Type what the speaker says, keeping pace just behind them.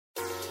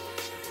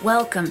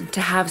Welcome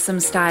to Have Some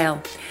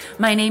Style.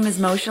 My name is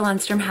Moshe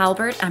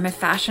Lundstrom-Halbert. I'm a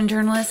fashion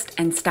journalist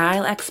and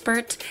style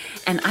expert,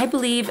 and I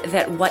believe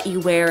that what you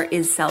wear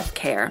is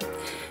self-care.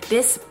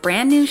 This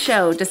brand new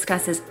show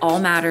discusses all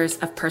matters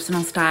of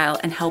personal style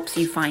and helps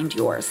you find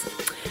yours.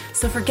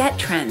 So forget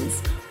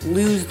trends,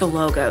 lose the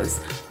logos,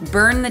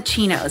 burn the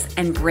chinos,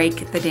 and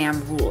break the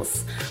damn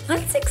rules.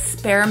 Let's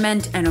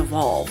experiment and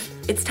evolve.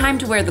 It's time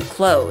to wear the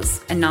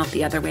clothes and not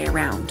the other way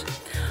around.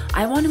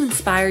 I want to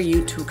inspire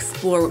you to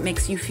explore what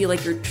makes you feel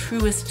like your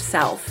truest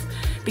self,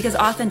 because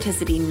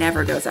authenticity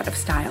never goes out of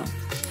style.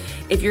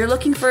 If you're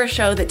looking for a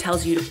show that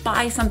tells you to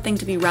buy something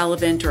to be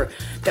relevant, or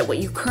that what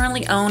you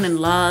currently own and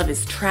love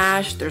is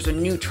trash, there's a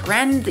new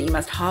trend that you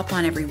must hop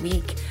on every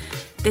week,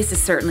 this is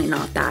certainly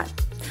not that.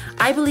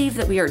 I believe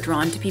that we are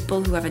drawn to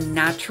people who have a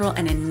natural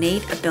and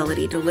innate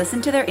ability to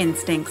listen to their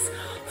instincts,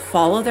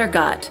 follow their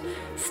gut,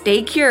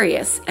 stay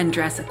curious, and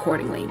dress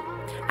accordingly.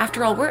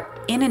 After all, we're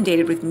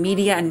inundated with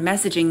media and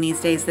messaging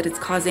these days that it's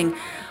causing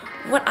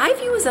what I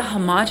view as a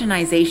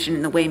homogenization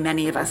in the way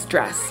many of us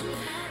dress.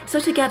 So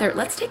together,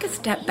 let's take a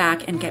step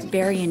back and get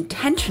very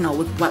intentional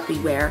with what we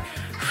wear,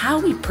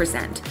 how we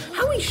present,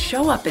 how we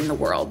show up in the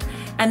world,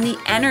 and the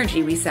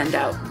energy we send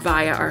out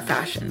via our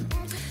fashion.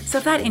 So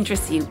if that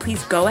interests you,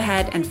 please go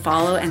ahead and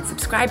follow and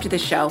subscribe to the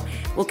show.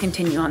 We'll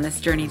continue on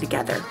this journey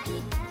together.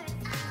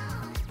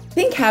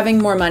 Think having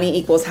more money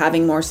equals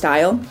having more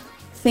style?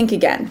 Think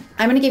again.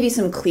 I'm going to give you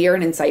some clear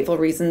and insightful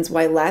reasons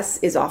why less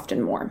is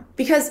often more.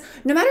 Because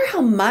no matter how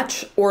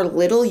much or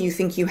little you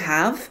think you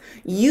have,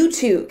 you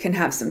too can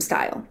have some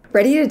style.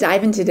 Ready to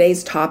dive into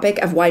today's topic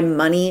of why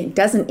money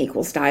doesn't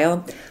equal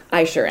style?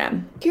 I sure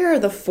am. Here are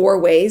the 4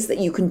 ways that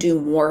you can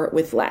do more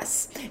with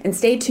less. And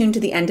stay tuned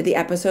to the end of the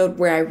episode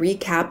where I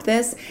recap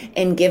this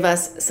and give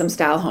us some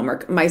style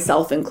homework,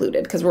 myself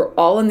included, because we're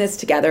all in this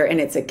together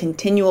and it's a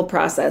continual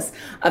process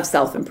of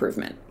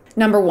self-improvement.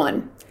 Number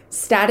 1,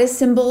 status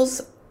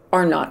symbols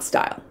are not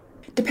style.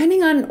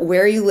 Depending on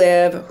where you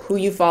live, who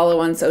you follow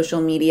on social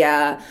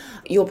media,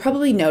 you'll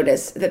probably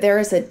notice that there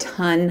is a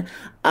ton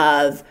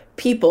of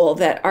people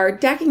that are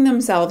decking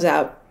themselves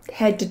out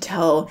head to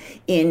toe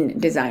in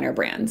designer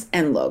brands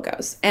and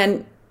logos.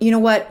 And you know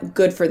what?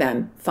 Good for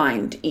them.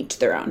 Fine, to each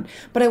their own.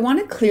 But I want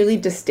to clearly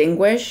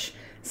distinguish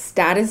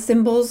status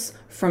symbols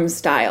from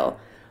style,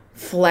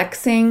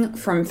 flexing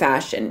from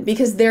fashion,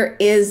 because there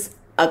is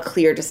a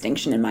clear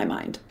distinction in my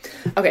mind.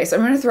 Okay, so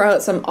I'm going to throw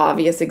out some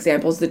obvious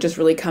examples that just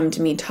really come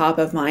to me top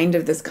of mind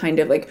of this kind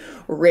of like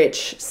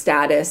rich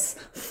status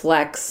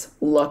flex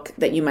look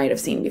that you might have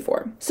seen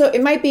before. So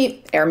it might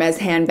be Hermes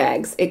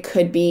handbags. It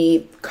could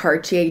be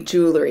Cartier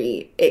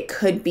jewelry. It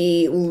could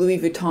be Louis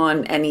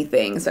Vuitton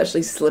anything,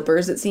 especially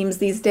slippers it seems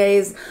these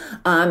days.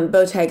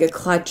 Bottega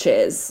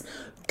clutches,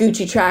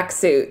 Gucci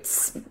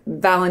tracksuits,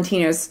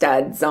 Valentino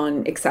studs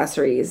on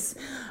accessories,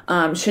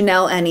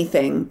 Chanel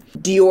anything,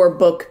 Dior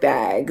book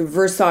bag,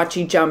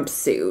 Versace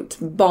jumpsuit,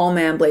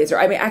 Balmain blazer.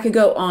 I mean, I could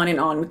go on and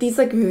on with these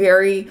like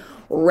very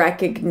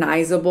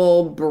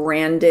recognizable,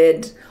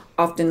 branded,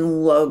 often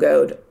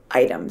logoed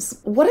items.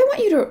 What I want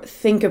you to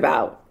think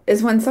about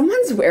is when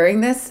someone's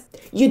wearing this,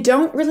 you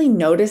don't really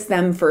notice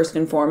them first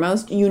and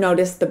foremost. You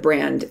notice the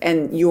brand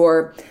and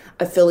your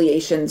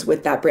affiliations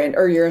with that brand,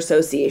 or your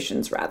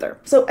associations rather.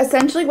 So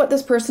essentially what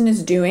this person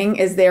is doing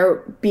is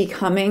they're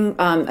becoming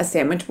a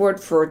sandwich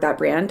board for that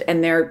brand,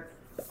 and they're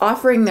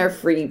offering their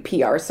free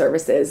PR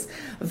services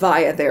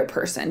via their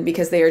person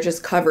because they are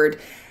just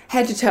covered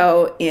head to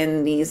toe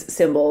in these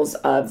symbols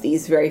of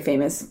these very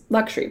famous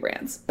luxury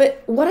brands.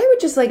 But what I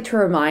would just like to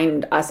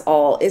remind us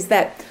all is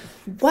that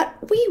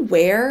what we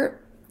wear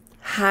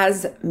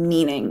has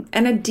meaning,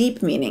 and a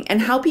deep meaning,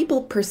 and how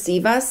people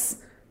perceive us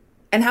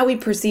and how we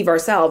perceive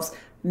ourselves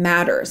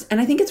matters.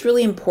 And I think it's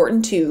really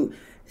important to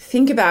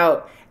think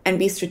about and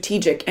be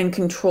strategic and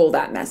control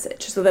that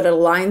message so that it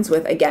aligns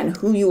with, again,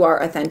 who you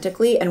are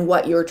authentically and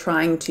what you're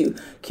trying to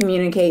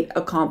communicate,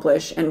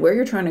 accomplish, and where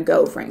you're trying to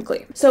go,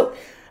 frankly. So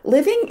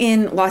living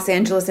in Los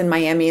Angeles and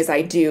Miami as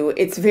I do,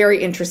 it's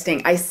very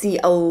interesting. I see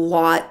a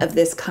lot of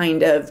this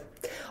kind of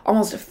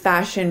almost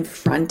fashion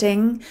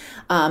fronting,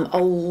 a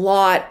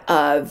lot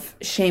of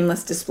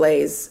shameless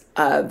displays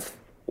of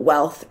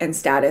wealth and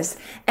status.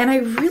 And I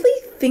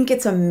really think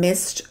it's a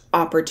missed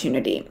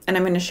opportunity. And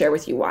I'm going to share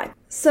with you why.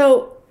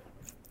 So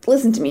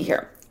listen to me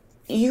here.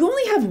 You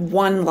only have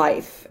one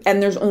life and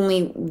there's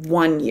only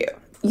one you.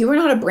 You are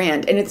not a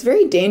brand. And it's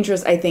very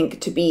dangerous, I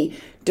think, to be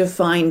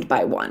defined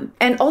by one.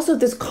 And also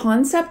this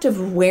concept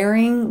of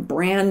wearing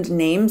brand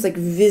names, like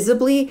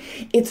visibly,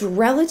 it's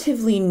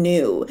relatively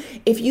new.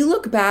 If you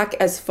look back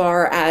as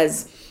far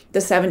as the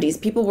 70s,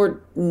 people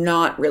were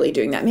not really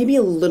doing that. Maybe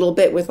a little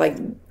bit with like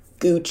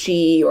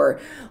Gucci or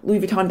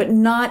Louis Vuitton, but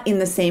not in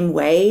the same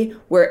way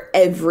where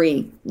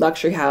every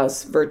luxury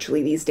house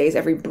virtually these days,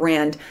 every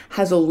brand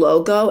has a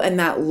logo, and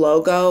that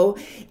logo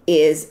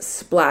is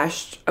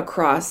splashed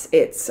across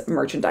its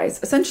merchandise.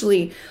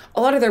 Essentially,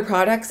 a lot of their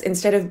products,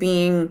 instead of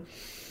being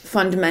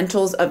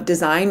fundamentals of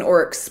design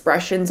or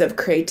expressions of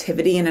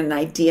creativity and an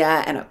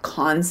idea and a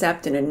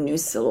concept and a new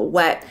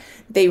silhouette,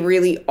 they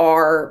really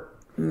are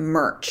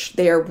merch.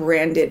 They are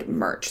branded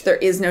merch. There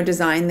is no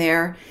design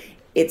there.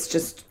 It's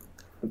just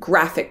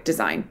graphic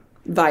design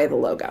via the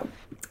logo.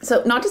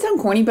 So not to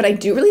sound corny, but I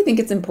do really think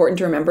it's important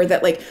to remember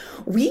that like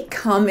we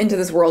come into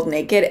this world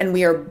naked and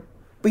we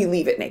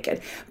leave it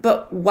naked.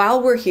 But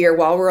while we're here,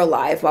 while we're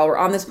alive, while we're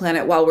on this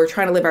planet, while we're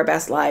trying to live our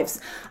best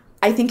lives,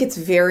 I think it's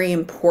very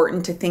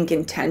important to think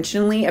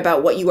intentionally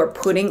about what you are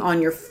putting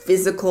on your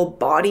physical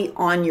body,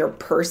 on your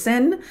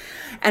person,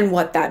 and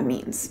what that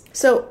means.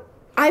 So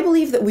I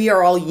believe that we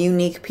are all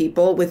unique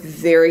people with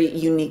very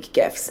unique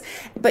gifts,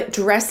 but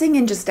dressing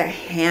in just a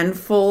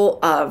handful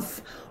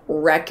of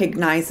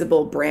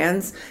recognizable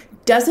brands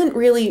doesn't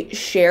really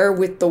share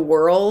with the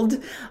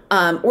world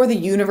or the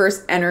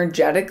universe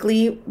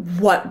energetically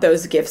what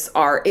those gifts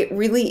are. It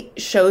really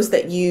shows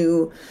that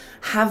you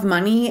have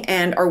money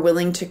and are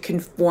willing to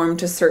conform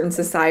to certain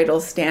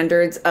societal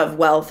standards of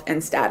wealth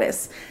and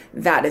status.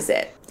 That is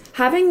it.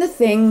 Having the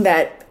thing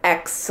that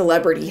X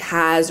celebrity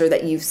has or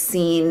that you've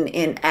seen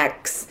in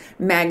X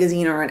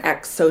magazine or an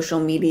X social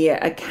media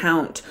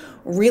account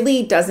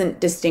really doesn't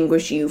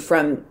distinguish you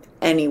from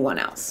anyone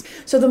else.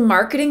 So the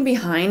marketing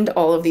behind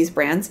all of these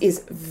brands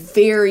is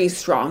very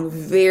strong,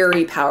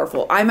 very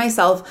powerful. I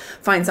myself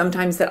find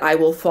sometimes that I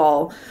will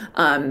fall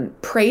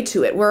prey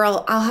to it, where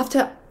I'll have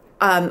to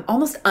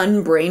almost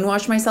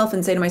unbrainwash myself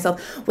and say to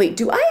myself, wait,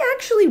 do I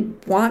actually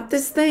want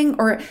this thing?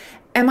 Or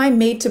am I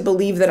made to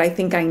believe that I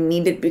think I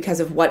need it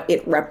because of what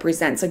it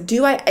represents? Like,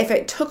 if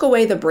I took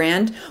away the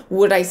brand,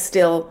 would I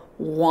still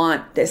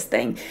want this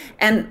thing?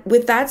 And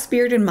with that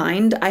spirit in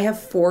mind, I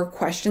have 4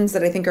 questions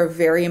that I think are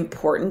very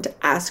important to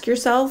ask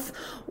yourself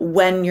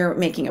when you're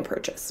making a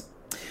purchase.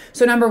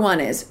 So number 1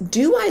 is,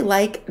 do I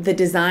like the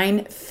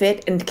design,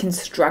 fit, and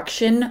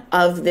construction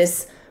of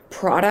this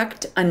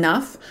product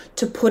enough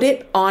to put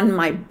it on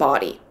my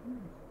body?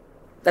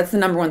 That's the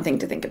number 1 thing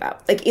to think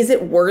about. Like, is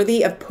it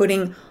worthy of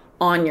putting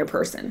on your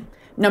person?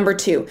 Number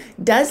 2,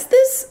 does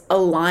this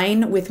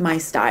align with my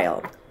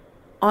style?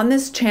 On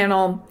this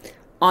channel,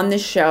 on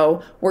this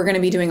show, we're going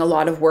to be doing a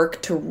lot of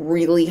work to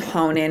really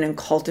hone in and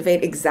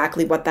cultivate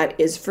exactly what that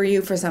is for you.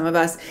 For some of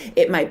us,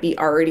 it might be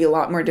already a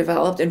lot more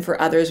developed, and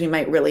for others, we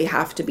might really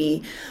have to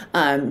be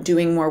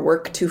doing more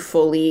work to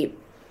fully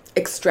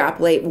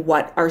extrapolate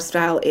what our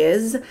style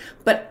is.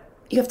 But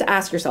you have to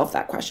ask yourself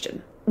that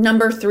question.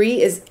 Number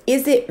 3 is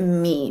it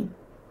me?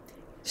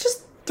 It's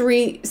just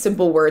 3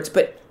 simple words,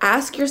 but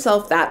ask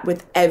yourself that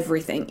with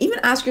everything. Even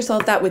ask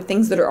yourself that with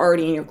things that are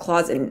already in your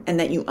closet and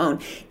that you own.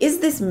 Is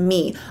this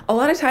me? A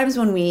lot of times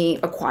when we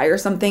acquire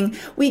something,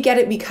 we get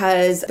it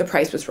because the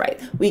price was right.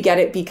 We get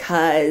it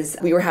because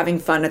we were having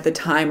fun at the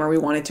time or we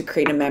wanted to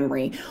create a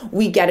memory.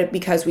 We get it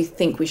because we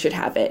think we should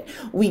have it.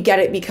 We get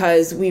it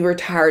because we were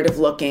tired of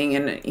looking,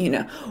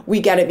 and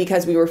we get it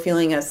because we were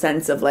feeling a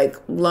sense of like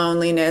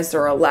loneliness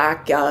or a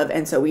lack of,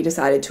 and so we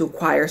decided to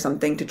acquire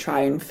something to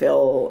try and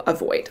fill a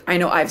void. I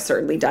know I've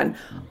certainly done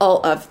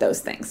all of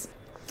those things.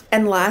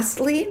 And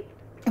lastly,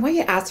 I want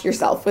you to ask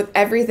yourself, with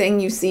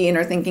everything you see and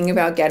are thinking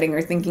about getting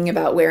or thinking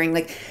about wearing,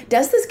 like,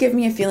 does this give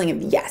me a feeling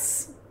of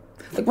yes?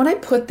 Like when I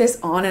put this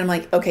on and I'm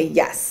like, okay,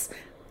 yes.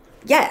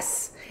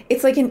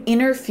 It's like an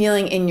inner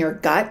feeling in your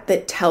gut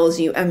that tells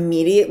you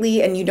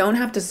immediately, and you don't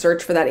have to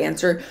search for that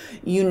answer.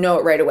 You know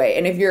it right away.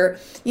 And if you're,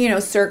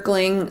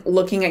 circling,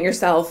 looking at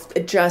yourself,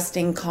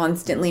 adjusting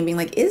constantly, being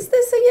like, is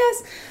this a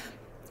yes?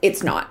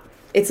 It's not.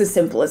 It's as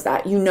simple as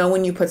that. You know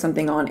when you put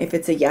something on, if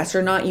it's a yes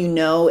or not. You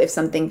know if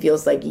something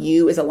feels like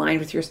you, is aligned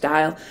with your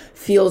style,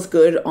 feels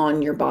good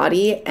on your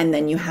body, and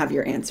then you have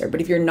your answer.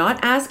 But if you're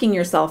not asking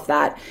yourself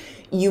that,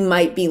 you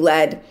might be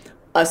led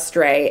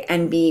astray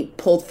and be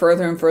pulled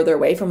further and further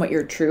away from what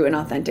your true and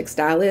authentic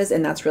style is.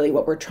 And that's really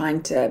what we're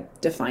trying to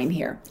define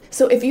here.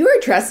 So if you are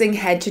dressing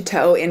head to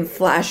toe in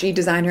flashy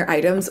designer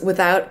items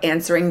without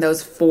answering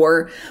those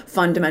 4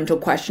 fundamental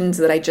questions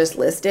that I just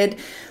listed,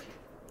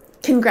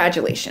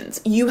 congratulations,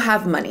 you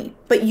have money,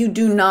 but you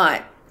do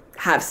not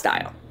have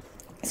style.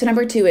 So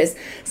number 2 is,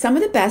 some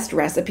of the best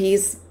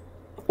recipes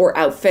or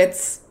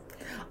outfits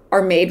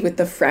are made with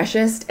the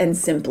freshest and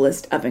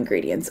simplest of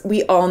ingredients.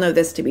 We all know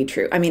this to be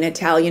true. I mean,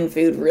 Italian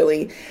food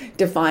really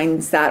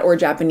defines that, or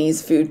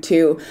Japanese food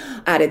too,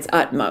 at its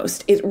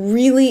utmost. It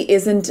really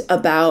isn't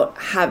about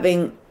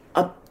having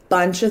a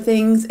bunch of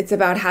things. It's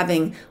about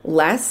having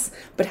less,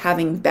 but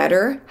having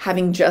better,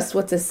 having just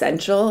what's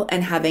essential,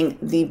 and having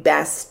the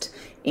best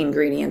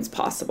ingredients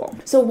possible.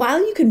 So while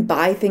you can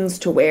buy things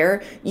to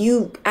wear,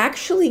 you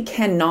actually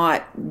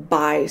cannot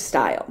buy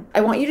style.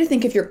 I want you to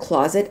think of your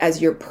closet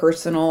as your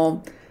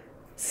personal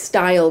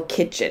style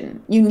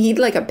kitchen. You need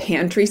like a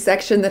pantry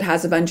section that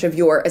has a bunch of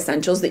your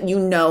essentials that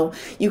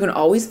you can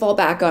always fall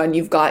back on.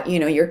 You've got,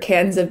 your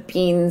cans of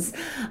beans,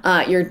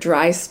 your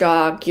dry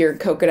stock, your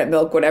coconut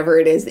milk, whatever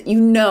it is that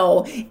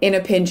in a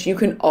pinch you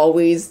can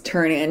always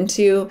turn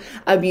into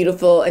a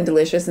beautiful and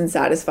delicious and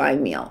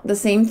satisfying meal. The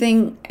same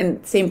thing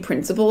and same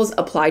principles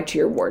apply to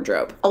your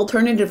wardrobe.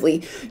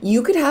 Alternatively,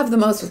 you could have the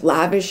most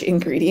lavish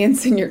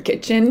ingredients in your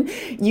kitchen.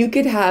 You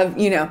could have,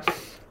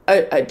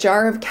 a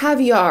jar of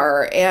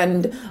caviar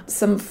and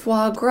some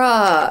foie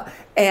gras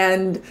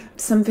and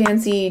some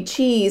fancy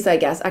cheese, I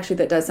guess. Actually,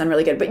 that does sound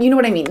really good. But you know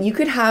what I mean? You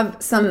could have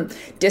some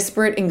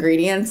disparate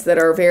ingredients that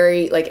are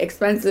very like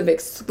expensive,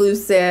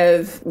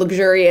 exclusive,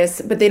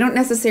 luxurious, but they don't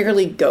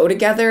necessarily go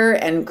together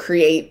and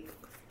create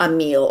a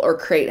meal or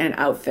create an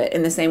outfit.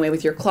 In the same way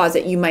with your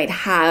closet, you might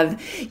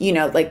have,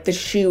 like the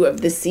shoe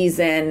of the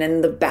season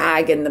and the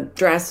bag and the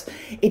dress.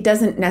 It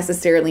doesn't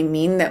necessarily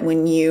mean that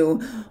when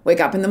you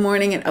wake up in the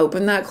morning and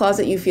open that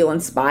closet, you feel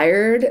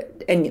inspired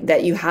and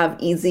that you have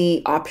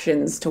easy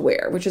options to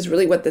wear, which is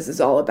really what this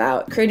is all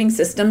about. Creating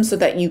systems so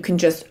that you can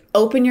just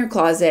open your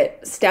closet,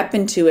 step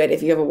into it.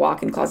 If you have a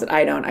walk-in closet,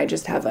 I don't. I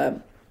just have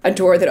a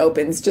door that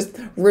opens. Just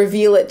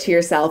reveal it to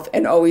yourself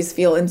and always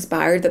feel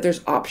inspired that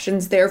there's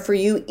options there for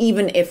you,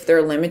 even if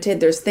they're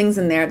limited. There's things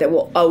in there that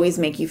will always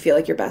make you feel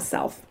like your best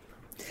self.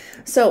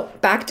 So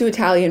back to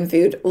Italian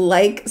food,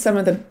 like some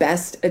of the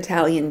best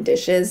Italian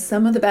dishes,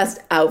 some of the best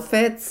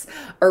outfits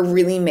are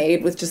really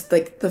made with just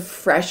like the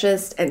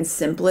freshest and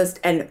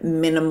simplest and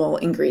minimal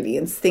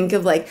ingredients. Think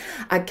of like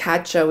a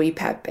cacio e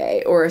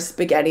pepe or a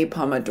spaghetti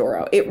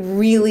pomodoro. It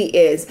really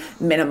is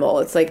minimal.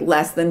 It's like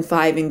less than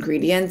 5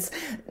 ingredients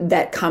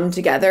that come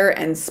together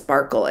and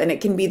sparkle. And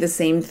it can be the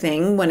same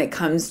thing when it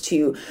comes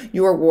to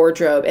your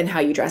wardrobe and how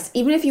you dress.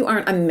 Even if you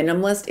aren't a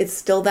minimalist, it's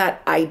still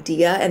that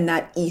idea and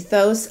that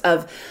ethos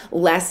of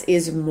less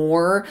is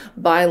more,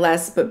 buy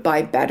less but buy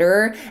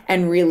better,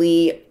 and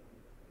really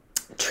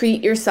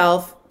treat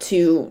yourself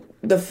to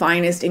the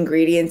finest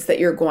ingredients that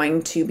you're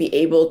going to be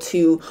able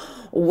to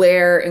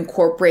wear,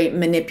 incorporate,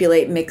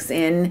 manipulate, mix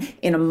in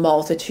a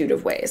multitude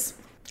of ways.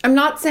 I'm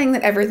not saying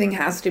that everything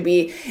has to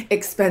be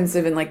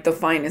expensive and like the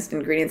finest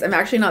ingredients. I'm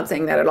actually not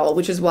saying that at all,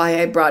 which is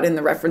why I brought in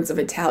the reference of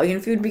Italian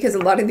food, because a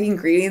lot of the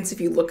ingredients, if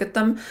you look at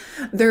them,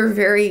 they're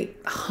very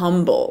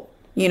humble.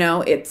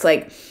 It's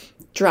like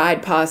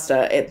dried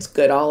pasta, it's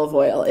good olive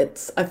oil,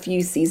 it's a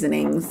few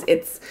seasonings,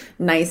 it's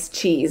nice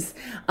cheese.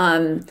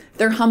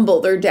 They're humble,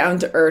 they're down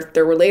to earth,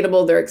 they're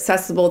relatable, they're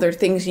accessible, they're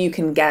things you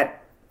can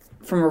get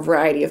from a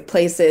variety of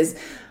places.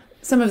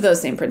 Some of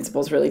those same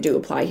principles really do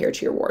apply here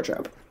to your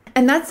wardrobe.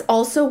 And that's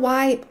also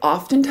why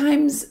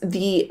oftentimes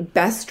the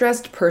best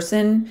dressed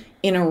person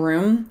in a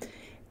room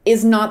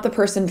is not the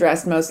person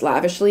dressed most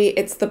lavishly.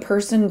 It's the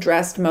person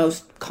dressed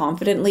most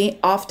confidently,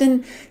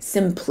 often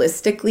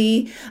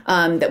simplistically,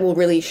 that will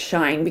really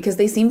shine because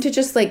they seem to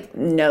just like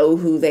know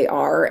who they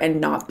are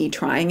and not be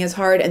trying as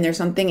hard. And there's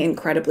something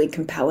incredibly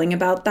compelling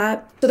about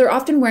that. So they're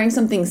often wearing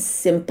something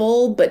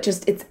simple, but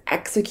just it's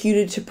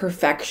executed to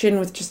perfection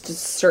with just a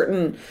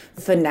certain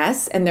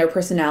finesse, and their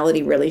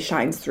personality really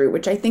shines through,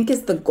 which I think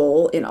is the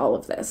goal in all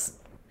of this.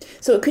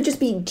 So it could just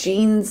be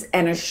jeans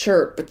and a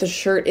shirt, but the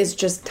shirt is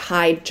just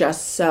tied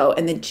just so,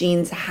 and the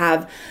jeans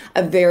have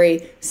a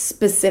very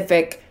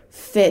specific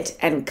fit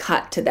and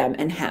cut to them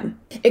and hem.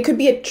 It could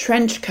be a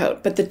trench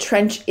coat, but the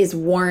trench is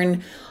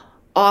worn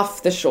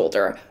off the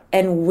shoulder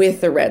and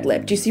with a red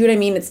lip. Do you see what I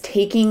mean? It's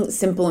taking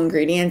simple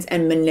ingredients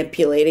and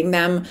manipulating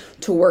them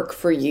to work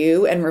for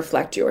you and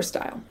reflect your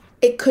style.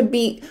 It could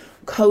be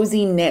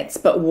cozy knits,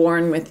 but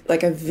worn with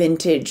like a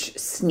vintage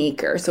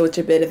sneaker. So it's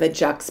a bit of a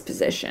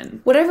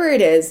juxtaposition. Whatever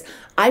it is,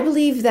 I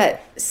believe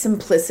that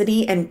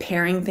simplicity and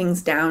paring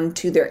things down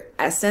to their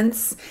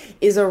essence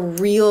is a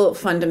real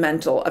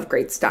fundamental of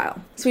great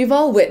style. So we've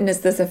all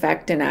witnessed this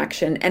effect in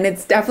action, and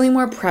it's definitely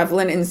more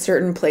prevalent in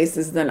certain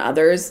places than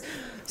others.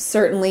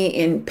 Certainly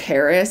in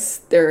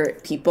Paris, there are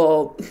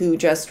people who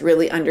just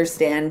really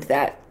understand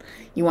that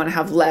you want to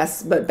have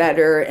less but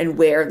better and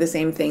wear the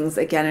same things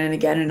again and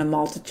again in a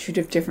multitude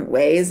of different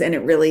ways. And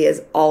it really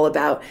is all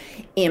about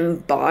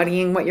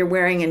embodying what you're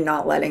wearing and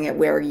not letting it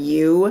wear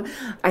you.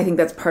 I think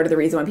that's part of the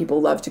reason why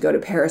people love to go to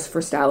Paris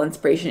for style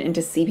inspiration, and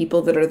to see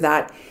people that are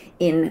that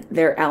in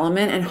their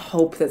element and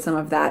hope that some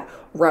of that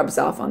rubs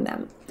off on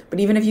them. But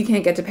even if you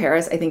can't get to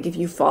Paris, I think if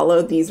you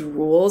follow these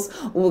rules,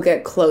 we'll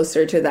get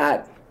closer to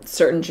that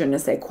certain je ne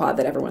sais quoi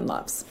that everyone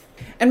loves.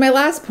 And my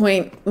last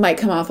point might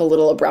come off a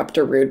little abrupt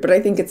or rude, but I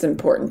think it's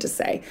important to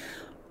say.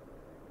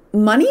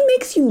 Money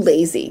makes you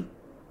lazy.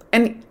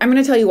 And I'm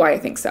going to tell you why I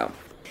think so.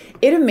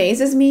 It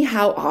amazes me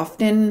how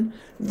often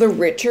the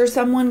richer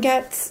someone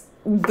gets,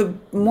 the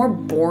more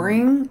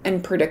boring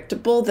and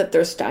predictable that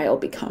their style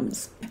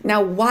becomes.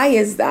 Now, why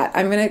is that?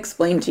 I'm going to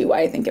explain to you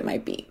why I think it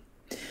might be.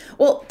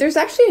 Well, there's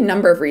actually a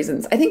number of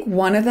reasons. I think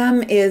one of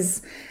them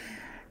is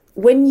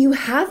when you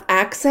have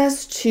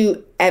access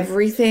to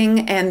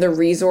everything and the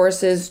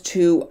resources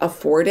to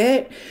afford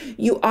it,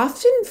 you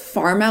often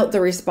farm out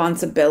the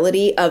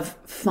responsibility of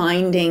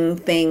finding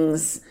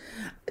things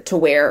to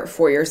wear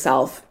for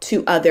yourself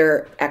to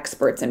other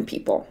experts and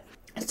people.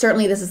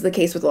 Certainly, this is the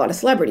case with a lot of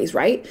celebrities,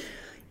 right?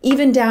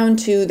 Even down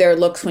to their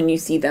looks when you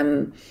see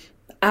them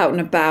out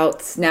and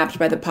about, snapped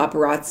by the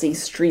paparazzi,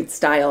 street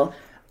style,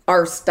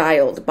 are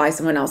styled by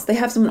someone else. They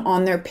have someone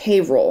on their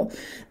payroll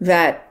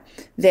that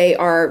they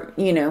are,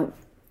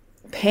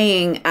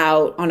 paying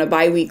out on a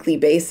bi-weekly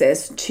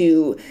basis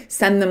to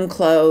send them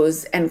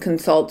clothes and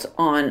consult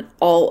on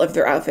all of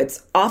their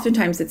outfits.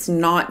 Oftentimes, it's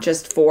not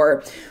just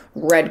for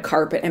red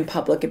carpet and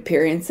public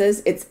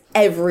appearances. It's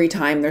every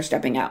time they're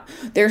stepping out.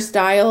 Their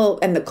style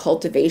and the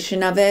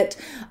cultivation of it,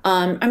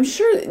 I'm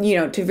sure,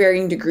 to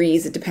varying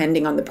degrees,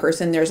 depending on the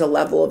person, there's a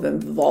level of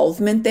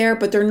involvement there,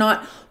 but they're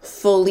not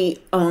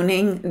fully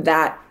owning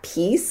that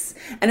piece,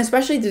 and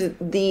especially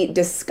the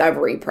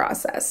discovery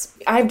process.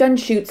 I've done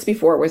shoots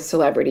before with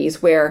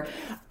celebrities where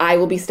I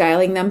will be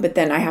styling them, but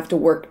then I have to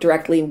work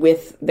directly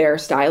with their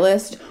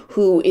stylist,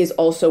 who is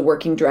also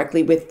working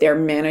directly with their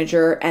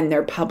manager and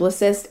their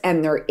publicist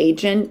and their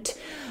agent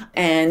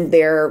and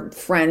their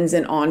friends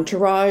and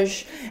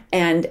entourage,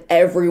 and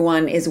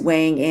everyone is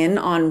weighing in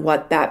on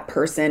what that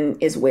person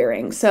is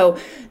wearing. So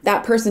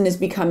that person is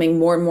becoming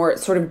more and more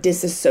sort of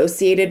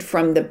disassociated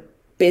from the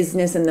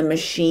business and the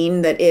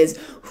machine that is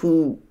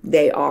who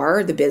they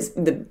are,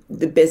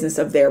 the business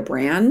of their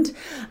brand.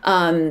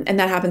 And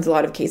that happens a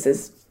lot of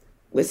cases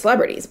with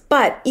celebrities.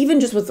 But even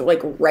just with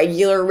like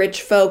regular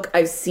rich folk,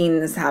 I've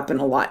seen this happen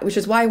a lot, which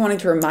is why I wanted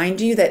to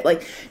remind you that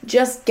like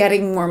just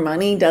getting more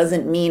money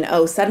doesn't mean,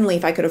 oh, suddenly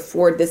if I could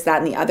afford this, that,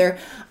 and the other,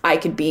 I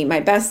could be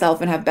my best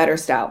self and have better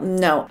style.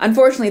 No,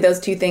 unfortunately, those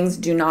two things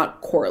do not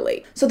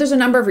correlate. So there's a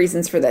number of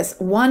reasons for this.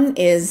 One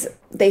is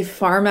they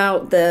farm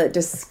out the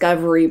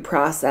discovery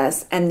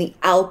process and the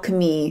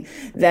alchemy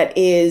that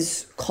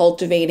is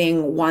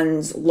cultivating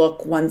one's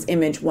look, one's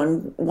image,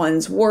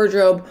 one's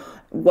wardrobe,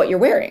 what you're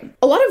wearing.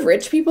 A lot of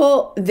rich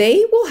people,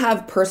 they will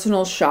have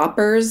personal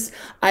shoppers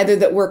either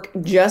that work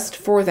just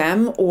for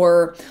them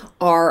or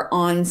are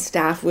on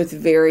staff with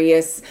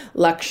various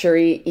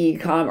luxury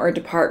e-com or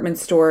department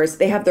stores.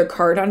 They have their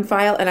card on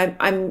file, and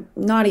I'm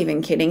not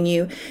even kidding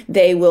you.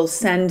 They will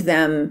send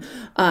them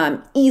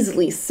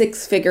easily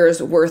 6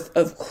 figures worth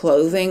of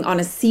clothing on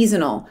a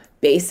seasonal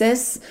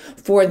basis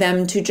for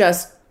them to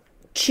just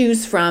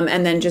choose from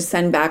and then just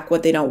send back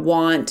what they don't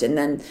want. And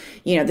then,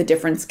 the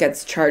difference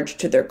gets charged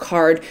to their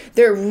card.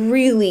 They're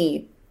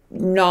really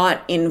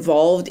not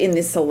involved in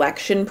the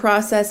selection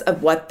process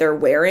of what they're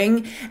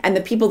wearing. And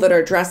the people that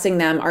are dressing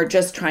them are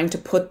just trying to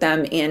put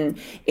them in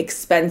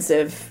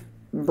expensive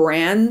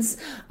brands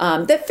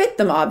that fit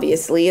them,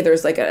 obviously.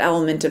 There's like an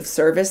element of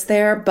service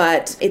there,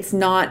 but it's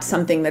not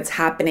something that's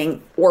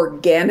happening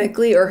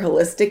organically or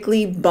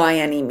holistically by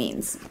any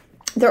means.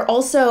 They're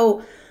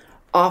also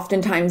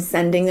oftentimes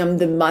sending them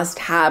the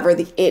must-have or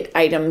the it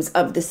items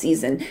of the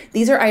season.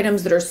 These are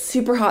items that are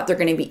super hot. They're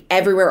going to be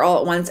everywhere all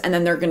at once, and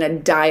then they're going to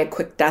die a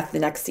quick death the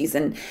next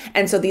season.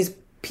 And so these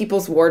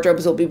people's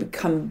wardrobes will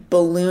become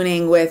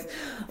ballooning with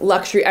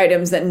luxury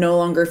items that no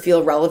longer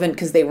feel relevant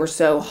because they were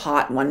so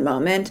hot one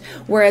moment.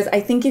 Whereas I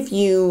think if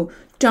you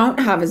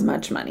don't have as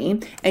much money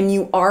and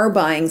you are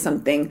buying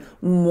something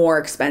more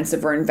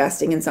expensive or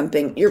investing in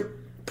something, you're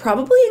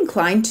probably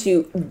inclined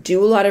to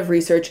do a lot of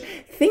research,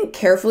 think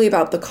carefully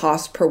about the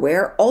cost per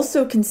wear.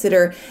 Also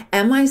consider,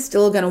 am I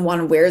still going to want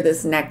to wear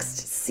this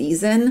next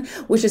season?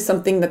 Which is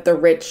something that the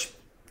rich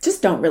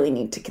just don't really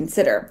need to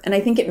consider. And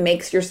I think it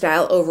makes your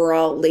style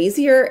overall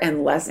lazier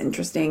and less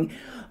interesting,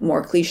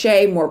 more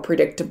cliche, more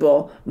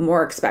predictable,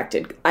 more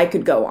expected. I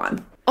could go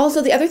on.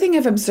 Also, the other thing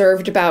I've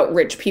observed about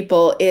rich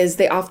people is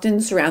they often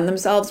surround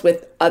themselves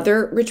with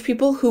other rich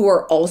people who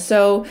are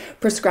also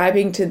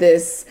prescribing to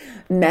this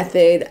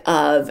method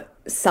of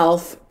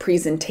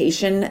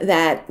self-presentation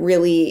that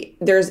really,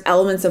 there's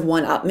elements of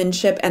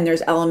one-upmanship and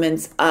there's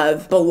elements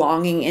of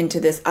belonging into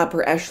this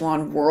upper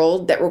echelon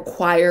world that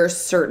requires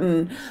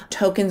certain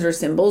tokens or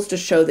symbols to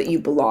show that you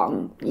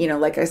belong.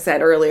 Like I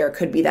said earlier, it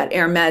could be that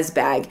Hermes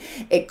bag.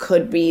 It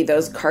could be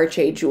those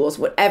Cartier jewels,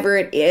 whatever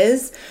it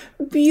is.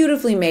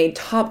 Beautifully made,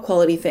 top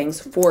quality things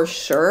for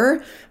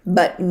sure,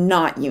 but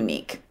not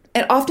unique.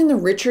 And often the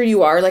richer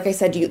you are, like I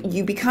said,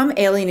 you become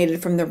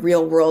alienated from the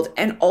real world.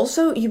 And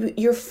also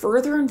you're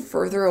further and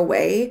further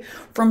away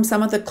from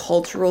some of the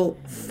cultural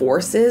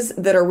forces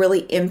that are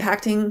really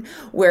impacting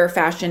where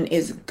fashion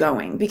is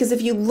going. Because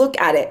if you look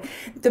at it,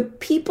 the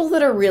people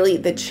that are really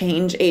the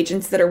change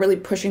agents, that are really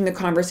pushing the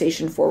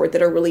conversation forward,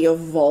 that are really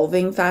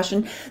evolving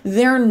fashion,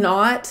 they're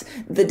not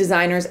the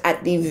designers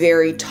at the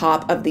very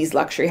top of these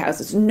luxury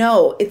houses.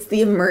 No, it's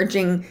the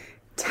emerging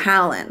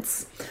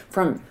talents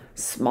from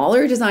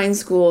smaller design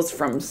schools,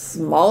 from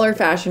smaller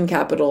fashion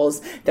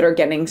capitals that are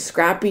getting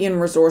scrappy and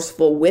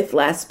resourceful with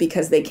less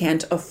because they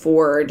can't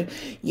afford,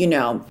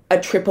 a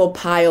triple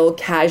pile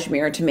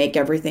cashmere to make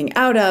everything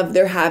out of.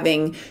 They're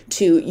having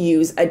to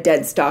use a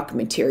dead stock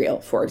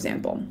material, for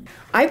example.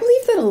 I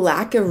believe that a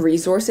lack of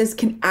resources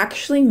can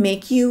actually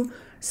make you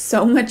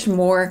so much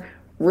more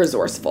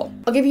resourceful.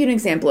 I'll give you an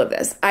example of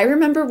this. I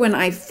remember when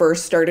I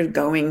first started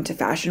going to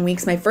fashion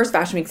weeks, my first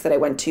fashion weeks that I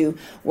went to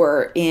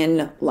were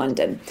in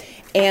London.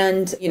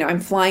 And, I'm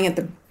flying at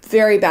the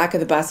very back of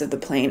the bus of the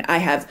plane. I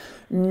have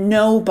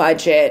no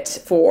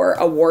budget for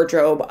a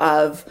wardrobe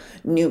of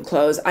new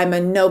clothes. I'm a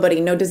nobody.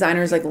 No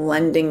designer's like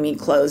lending me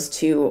clothes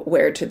to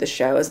wear to the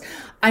shows.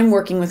 I'm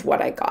working with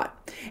what I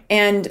got.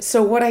 And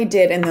so what I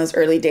did in those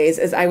early days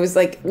is I was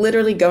like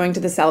literally going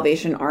to the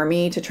Salvation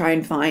Army to try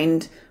and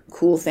find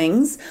cool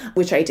things,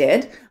 which I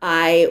did.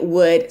 I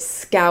would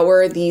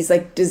scour these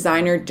like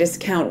designer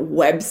discount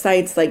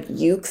websites like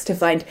Yuke's to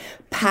find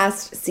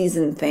past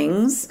season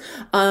things,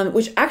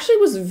 which actually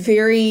was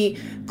very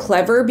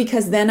clever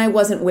because then I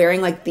wasn't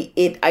wearing like the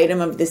it item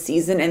of the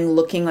season and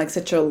looking like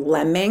such a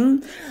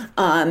lemming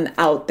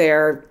out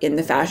there in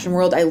the fashion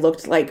world. I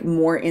looked like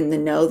more in the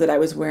know that I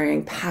was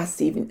wearing past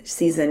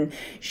season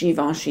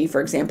Givenchy, for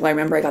example. I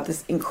remember I got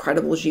this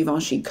incredible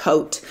Givenchy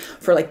coat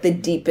for like the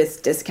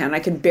deepest discount. I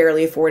could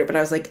barely afford it, but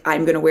I was like,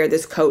 I'm going to wear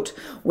this coat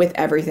with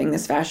everything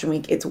this fashion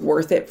week. It's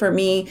worth it for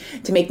me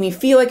to make me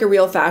feel like a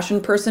real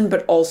fashion person,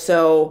 but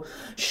also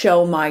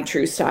show my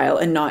true style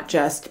and not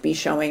just be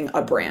showing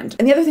a brand.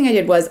 And the other thing I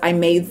did was I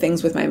made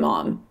things with my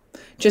mom,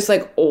 just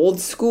like old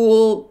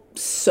school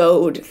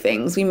sewed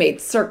things. We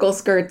made circle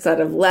skirts out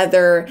of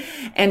leather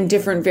and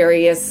different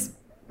various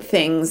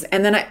things.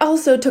 And then I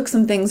also took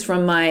some things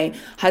from my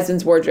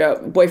husband's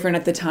wardrobe, boyfriend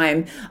at the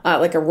time,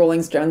 like a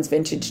Rolling Stones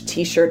vintage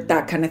t-shirt,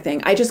 that kind of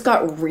thing. I just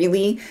got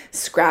really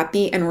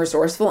scrappy and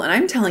resourceful. And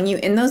I'm telling you,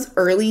 in those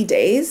early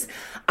days,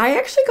 I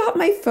actually got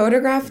my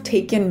photograph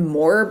taken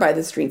more by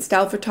the street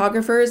style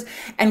photographers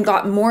and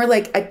got more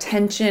like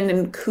attention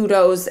and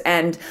kudos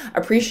and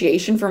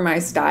appreciation for my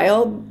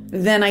style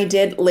than I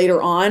did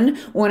later on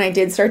when I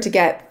did start to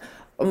get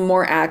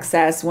more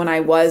access, when I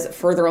was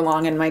further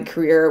along in my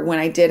career, when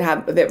I did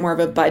have a bit more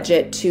of a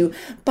budget to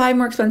buy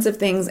more expensive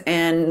things,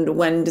 and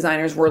when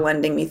designers were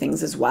lending me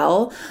things as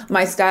well.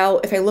 My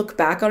style, if I look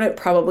back on it,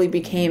 probably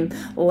became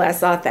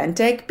less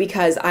authentic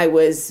because I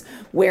was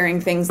wearing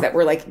things that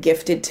were like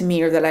gifted to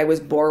me or that I was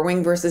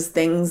borrowing versus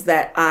things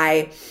that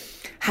I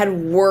had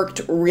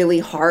worked really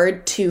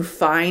hard to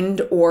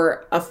find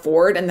or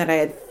afford and that I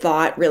had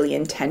thought really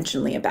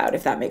intentionally about,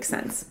 if that makes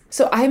sense.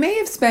 So I may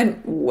have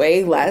spent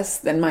way less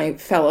than my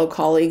fellow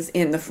colleagues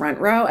in the front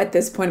row. At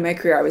this point in my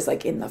career, I was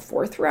like in the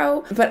fourth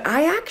row, but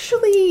I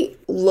actually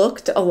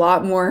looked a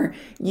lot more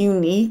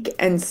unique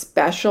and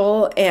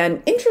special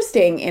and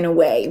interesting in a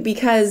way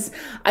because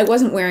I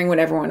wasn't wearing what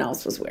everyone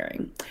else was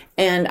wearing.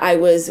 And I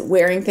was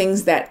wearing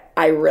things that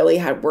I really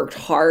had worked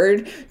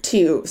hard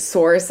to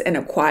source and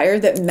acquire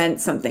that meant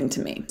something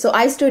to me. So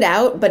I stood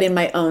out, but in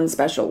my own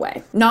special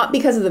way. Not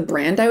because of the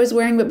brand I was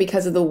wearing, but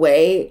because of the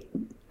way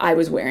I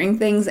was wearing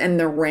things and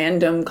the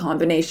random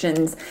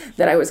combinations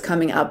that I was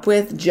coming up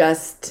with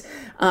just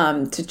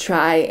to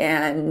try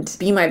and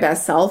be my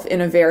best self in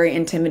a very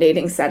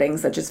intimidating setting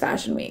such as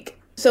Fashion Week.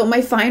 So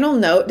my final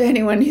note to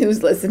anyone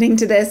who's listening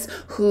to this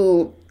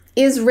who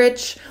is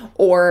rich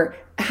or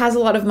has a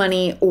lot of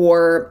money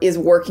or is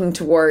working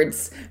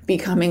towards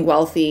becoming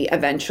wealthy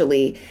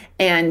eventually,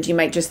 and you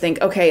might just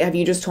think, okay, have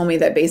you just told me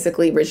that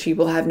basically rich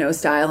people have no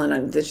style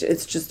and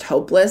it's just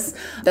hopeless?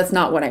 That's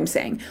not what I'm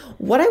saying.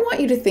 What I want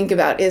you to think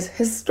about is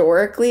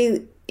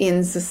historically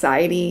in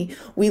society,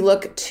 we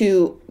look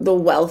to the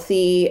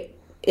wealthy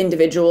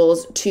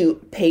individuals to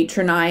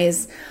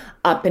patronize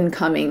up and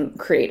coming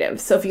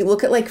creatives. So if you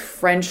look at like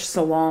French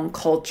salon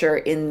culture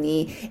in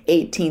the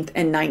 18th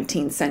and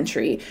 19th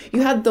century,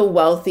 you had the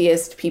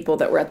wealthiest people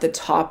that were at the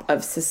top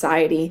of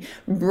society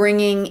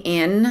bringing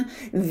in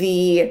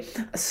the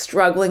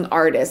struggling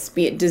artists,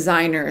 be it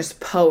designers,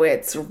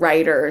 poets,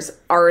 writers,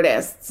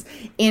 artists,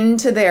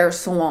 into their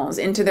salons,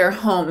 into their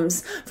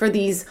homes for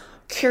these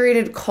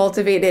curated,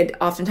 cultivated,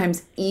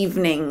 oftentimes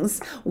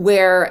evenings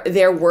where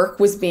their work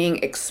was being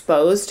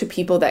exposed to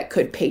people that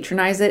could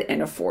patronize it and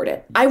afford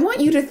it. I want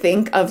you to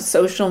think of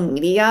social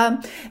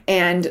media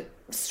and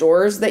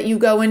stores that you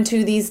go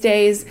into these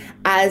days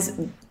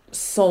as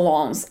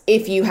salons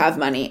if you have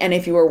money and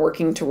if you are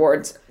working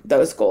towards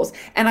those goals.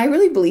 And I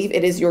really believe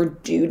it is your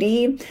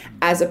duty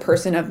as a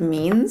person of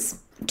means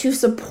to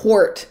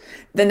support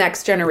the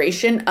next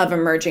generation of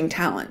emerging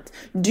talent.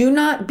 Do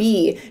not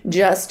be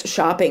just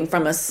shopping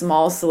from a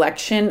small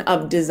selection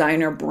of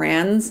designer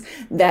brands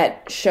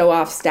that show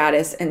off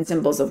status and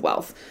symbols of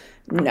wealth.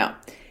 No.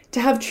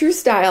 To have true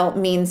style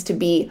means to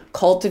be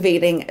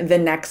cultivating the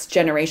next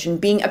generation,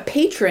 being a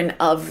patron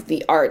of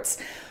the arts,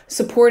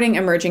 supporting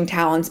emerging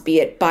talents, be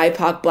it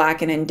BIPOC,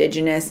 Black and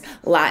Indigenous,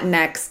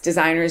 Latinx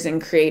designers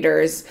and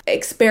creators,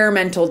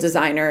 experimental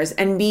designers,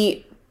 and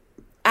be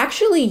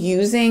actually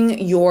using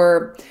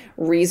your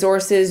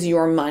resources,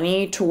 your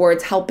money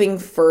towards helping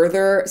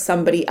further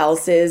somebody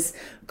else's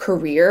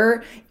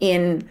career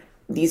in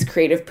these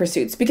creative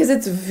pursuits, because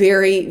it's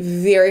very,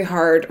 very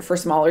hard for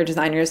smaller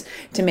designers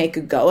to make a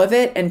go of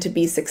it and to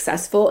be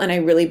successful. And I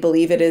really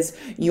believe it is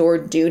your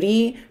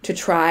duty to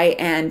try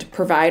and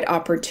provide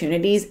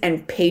opportunities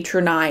and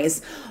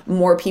patronize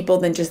more people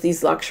than just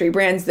these luxury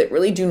brands that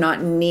really do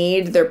not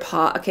need their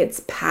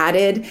pockets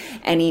padded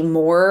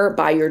anymore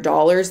by your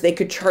dollars. They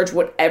could charge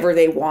whatever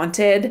they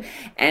wanted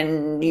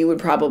and you would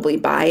probably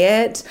buy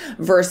it,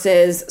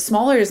 versus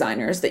smaller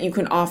designers that you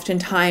can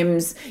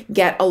oftentimes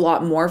get a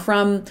lot more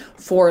from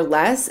for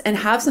less and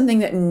have something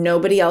that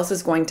nobody else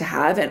is going to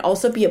have, and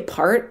also be a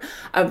part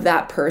of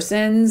that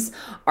person's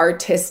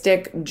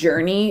artistic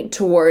journey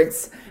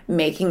towards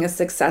making a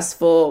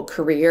successful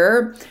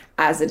career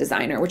as a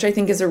designer, which I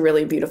think is a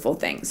really beautiful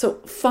thing. So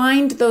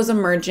find those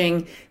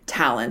emerging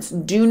talents.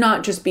 Do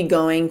not just be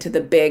going to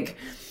the big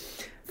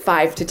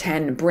 5 to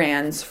 10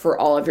 brands for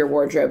all of your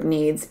wardrobe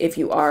needs. If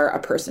you are a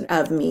person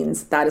of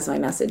means, that is my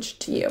message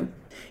to you.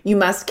 You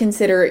must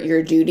consider it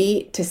your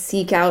duty to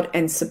seek out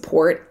and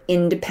support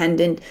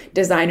independent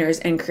designers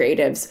and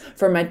creatives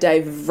from a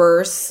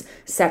diverse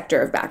sector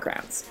of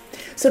backgrounds.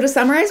 So to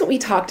summarize what we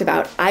talked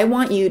about, I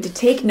want you to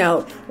take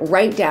note,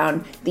 write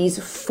down these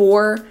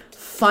 4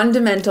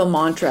 fundamental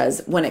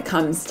mantras when it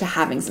comes to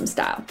having some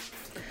style.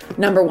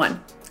 Number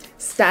 1,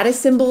 status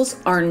symbols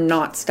are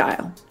not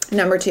style.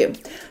 Number 2,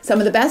 some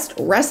of the best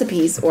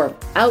recipes or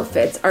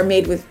outfits are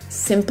made with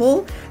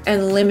simple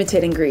and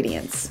limited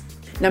ingredients.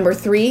 Number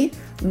 3,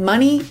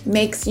 money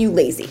makes you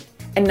lazy.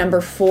 And number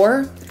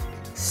 4,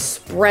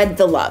 spread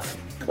the love.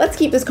 Let's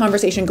keep this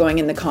conversation going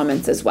in the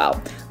comments as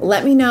well.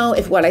 Let me know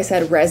if what I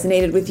said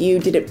resonated with you.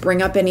 Did it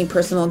bring up any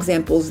personal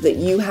examples that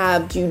you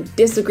have? Do you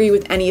disagree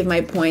with any of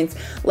my points?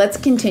 Let's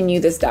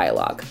continue this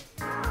dialogue.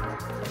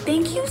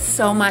 Thank you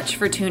so much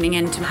for tuning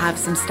in to Have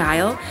Some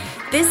Style.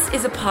 This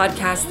is a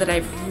podcast that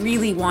I've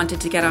really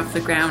wanted to get off the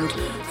ground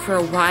for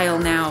a while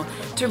now,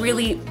 to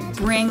really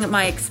bring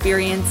my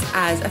experience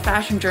as a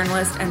fashion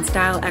journalist and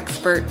style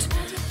expert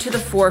to the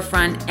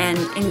forefront and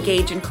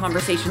engage in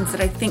conversations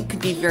that I think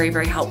could be very,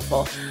 very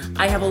helpful.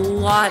 I have a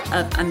lot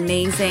of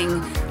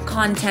amazing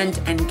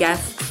content and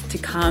guests to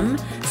come.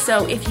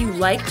 So if you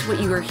liked what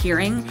you were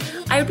hearing,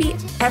 I would be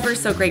ever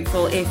so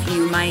grateful if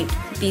you might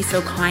be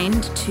so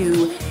kind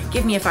to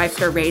give me a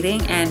 5-star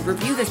rating and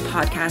review this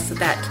podcast so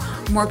that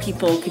more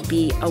people could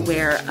be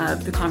aware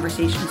of the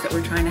conversations that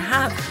we're trying to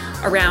have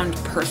around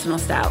personal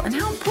style and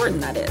how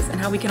important that is and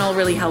how we can all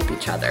really help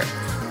each other.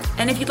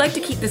 And if you'd like to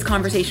keep this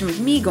conversation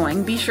with me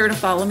going, be sure to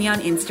follow me on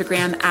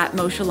Instagram at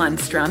Moshe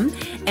Lundstrom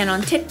and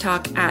on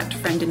TikTok at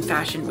Friend in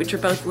Fashion, which are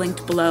both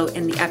linked below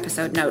in the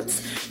episode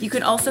notes. You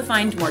can also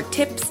find more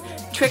tips,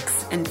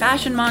 tricks, and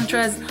fashion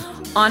mantras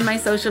on my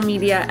social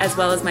media, as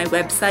well as my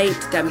website,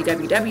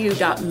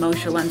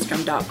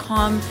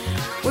 www.moshelundstrom.com,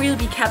 where you'll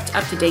be kept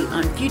up to date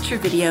on future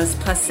videos,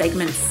 plus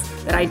segments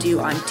that I do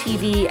on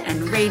TV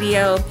and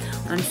radio,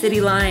 on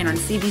Cityline, on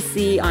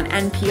CBC, on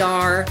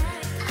NPR.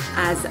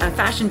 As a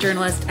fashion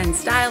journalist and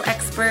style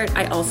expert,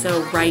 I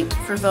also write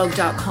for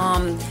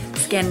Vogue.com,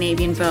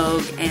 Scandinavian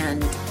Vogue,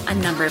 and a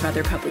number of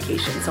other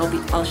publications.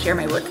 I'll share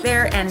my work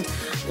there. And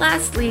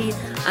lastly,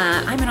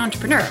 I'm an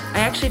entrepreneur.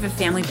 I actually have a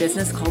family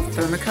business called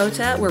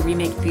Thermacota, where we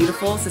make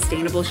beautiful,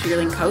 sustainable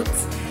shearling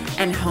coats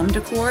and home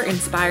decor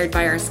inspired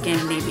by our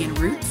Scandinavian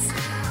roots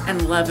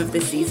and love of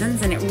the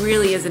seasons. And it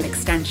really is an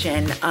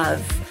extension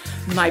of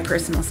my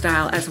personal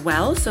style as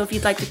well. So if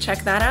you'd like to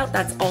check that out,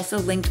 that's also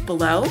linked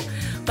below.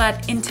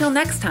 But until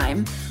next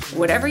time,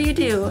 whatever you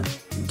do,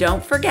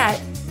 don't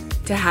forget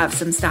to have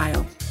some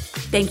style.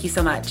 Thank you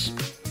so much.